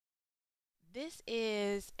This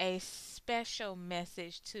is a special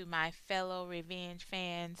message to my fellow revenge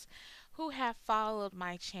fans who have followed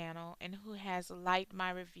my channel and who has liked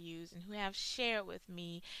my reviews and who have shared with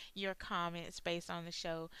me your comments based on the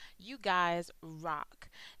show. You guys rock.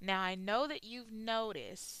 Now I know that you've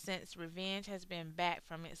noticed since Revenge has been back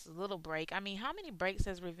from its little break. I mean, how many breaks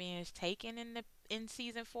has Revenge taken in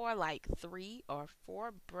season 4? Like 3 or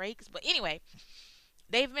 4 breaks. But anyway,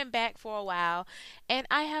 they've been back for a while, and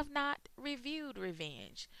I have not reviewed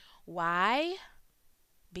Revenge. Why?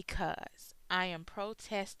 Because I am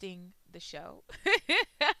protesting the show.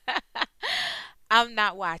 I'm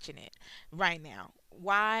not watching it right now.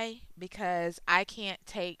 Why? Because I can't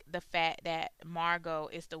take the fact that Margaux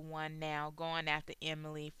is the one now going after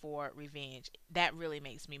Emily for revenge. That really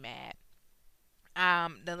makes me mad.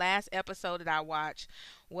 The last episode that I watched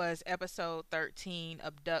was episode 13,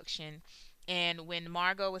 Abduction. And when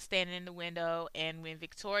Margaux was standing in the window, and when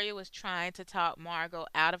Victoria was trying to talk Margaux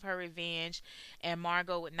out of her revenge, and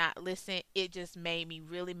Margaux would not listen, it just made me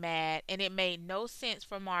really mad. And it made no sense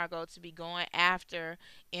for Margaux to be going after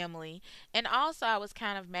Emily. And also, I was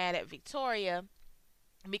kind of mad at Victoria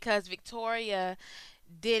because Victoria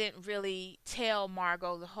didn't really tell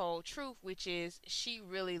Margaux the whole truth, which is she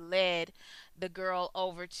really led the girl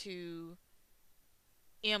over to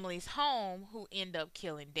Emily's home, who ended up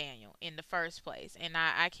killing Daniel in the first place. And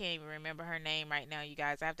I can't even remember her name right now, you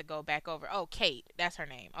guys. I have to go back over. Oh, Kate. That's her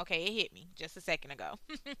name. Okay, it hit me just a second ago.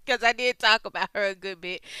 Because I did talk about her a good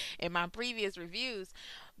bit in my previous reviews.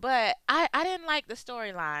 But I didn't like the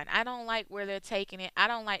storyline. I don't like where they're taking it. I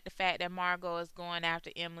don't like the fact that Margaux is going after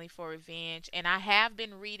Emily for revenge. And I have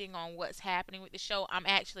been reading on what's happening with the show. I'm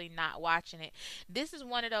actually not watching it. This is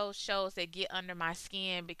one of those shows that get under my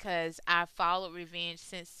skin because I followed Revenge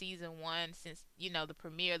since season 1, since the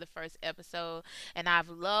premiere of the first episode, and I've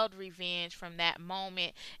loved Revenge from that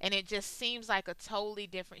moment, and it just seems like a totally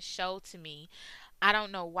different show to me. I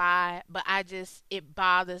don't know why, but it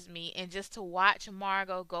bothers me, and just to watch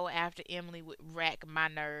Margot go after Emily would rack my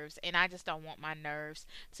nerves, and I just don't want my nerves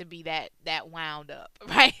to be that wound up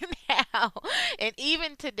right now. And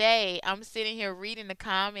even today, I'm sitting here reading the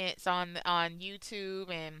comments on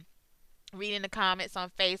YouTube and reading the comments on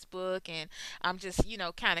Facebook, and I'm just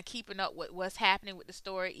kind of keeping up with what's happening with the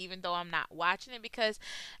story, even though I'm not watching it, because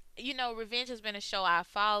Revenge has been a show I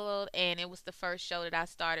followed, and it was the first show that I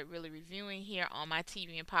started really reviewing here on my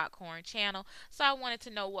TV and Popcorn channel. So I wanted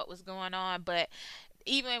to know what was going on, but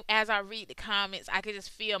even as I read the comments, I could just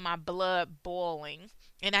feel my blood boiling.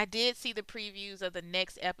 And I did see the previews of the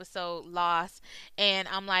next episode, Lost, and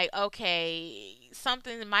I'm like, okay,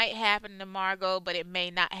 something might happen to Margot, but it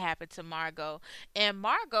may not happen to Margot. And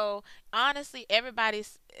Margot, honestly,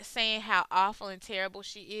 everybody's saying how awful and terrible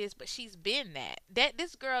she is, but she's been that. That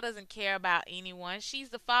this girl doesn't care about anyone. She's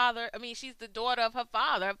the father. I mean, she's the daughter of her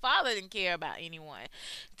father. Her father didn't care about anyone.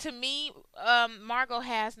 To me, Margot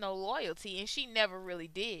has no loyalty, and she never really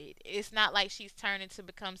did. It's not like she's turning to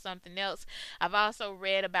become something else. I've also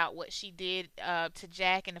read about what she did to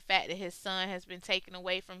Jack, and the fact that his son has been taken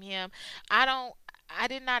away from him. I don't. I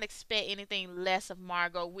did not expect anything less of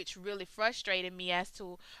Margot, which really frustrated me as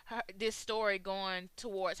to this story going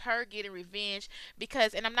towards her getting revenge.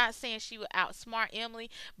 Because, and I'm not saying she would outsmart Emily,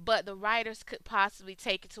 but the writers could possibly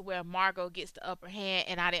take it to where Margot gets the upper hand,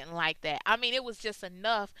 and I didn't like that. I mean, it was just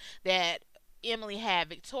enough that Emily had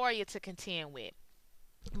Victoria to contend with.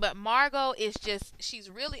 But Margot is just, she's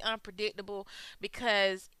really unpredictable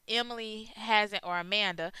because Emily hasn't, or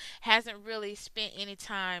Amanda hasn't really spent any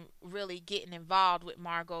time really getting involved with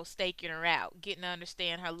Margot, staking her out, getting to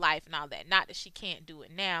understand her life and all that. Not that she can't do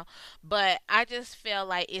it now, but I just feel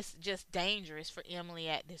like it's just dangerous for Emily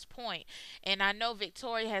at this point. And I know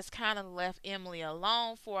Victoria has kind of left Emily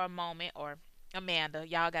alone for a moment, or Amanda,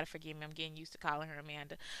 y'all gotta forgive me, I'm getting used to calling her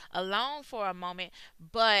Amanda, alone for a moment,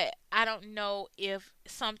 but I don't know if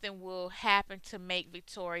something will happen to make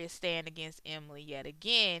Victoria stand against Emily yet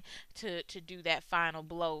again to do that final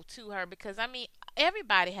blow to her, because I mean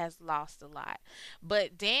everybody has lost a lot.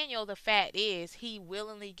 But Daniel, the fact is, he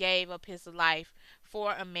willingly gave up his life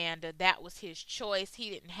for Amanda. That was his choice. He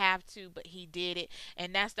didn't have to, but he did it.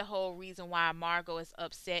 And that's the whole reason why Margot is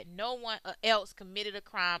upset. No one else committed a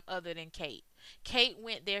crime other than Kate. Kate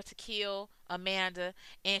went there to kill Amanda,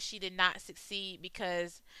 and she did not succeed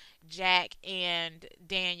because Jack and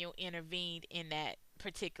Daniel intervened in that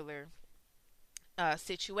particular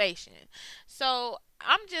situation. So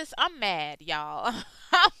I'm mad, y'all.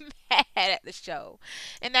 I'm mad at the show.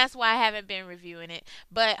 And that's why I haven't been reviewing it.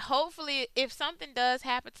 But hopefully if something does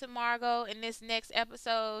happen to Margot in this next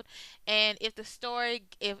episode, and if the story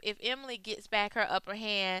if Emily gets back her upper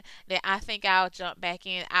hand, then I think I'll jump back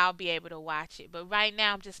in. I'll be able to watch it. But right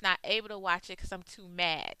now I'm just not able to watch it cuz I'm too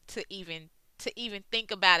mad to even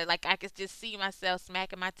think about it. Like I could just see myself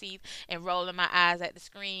smacking my teeth and rolling my eyes at the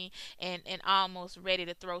screen, and almost ready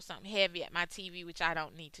to throw something heavy at my TV, which I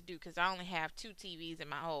don't need to do because I only have two TVs in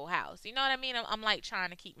my whole house. You know what I mean? I'm like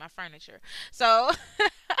trying to keep my furniture. So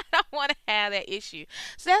I don't want to have that issue.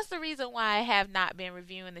 So that's the reason why I have not been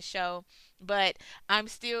reviewing the show. But I'm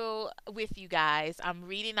still with you guys. I'm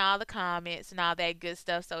reading all the comments and all that good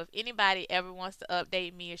stuff. So if anybody ever wants to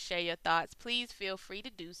update me or share your thoughts, please feel free to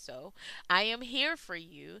do so. I am here for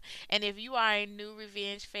you. And if you are a new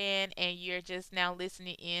Revenge fan and you're just now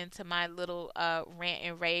listening in to my little rant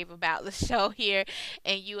and rave about the show here,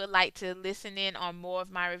 and you would like to listen in on more of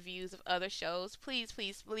my reviews of other shows, please,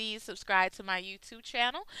 please, please subscribe to my YouTube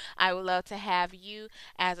channel. I would love to have you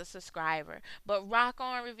as a subscriber. But rock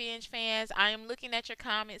on, Revenge fans. I am looking at your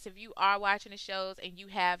comments. If you are watching the shows and you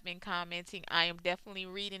have been commenting, I am definitely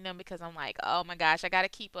reading them because I'm like, oh my gosh, I got to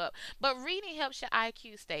keep up. But reading helps your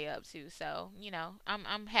IQ stay up too. So,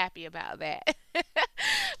 I'm happy about that.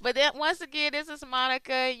 But then once again, this is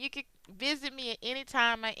Monica. You can visit me at any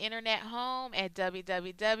time my internet home at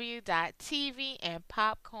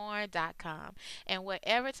www.tvandpopcorn.com. And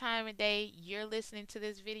whatever time of day you're listening to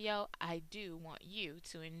this video, I do want you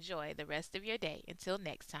to enjoy the rest of your day. Until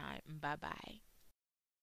next time, bye bye.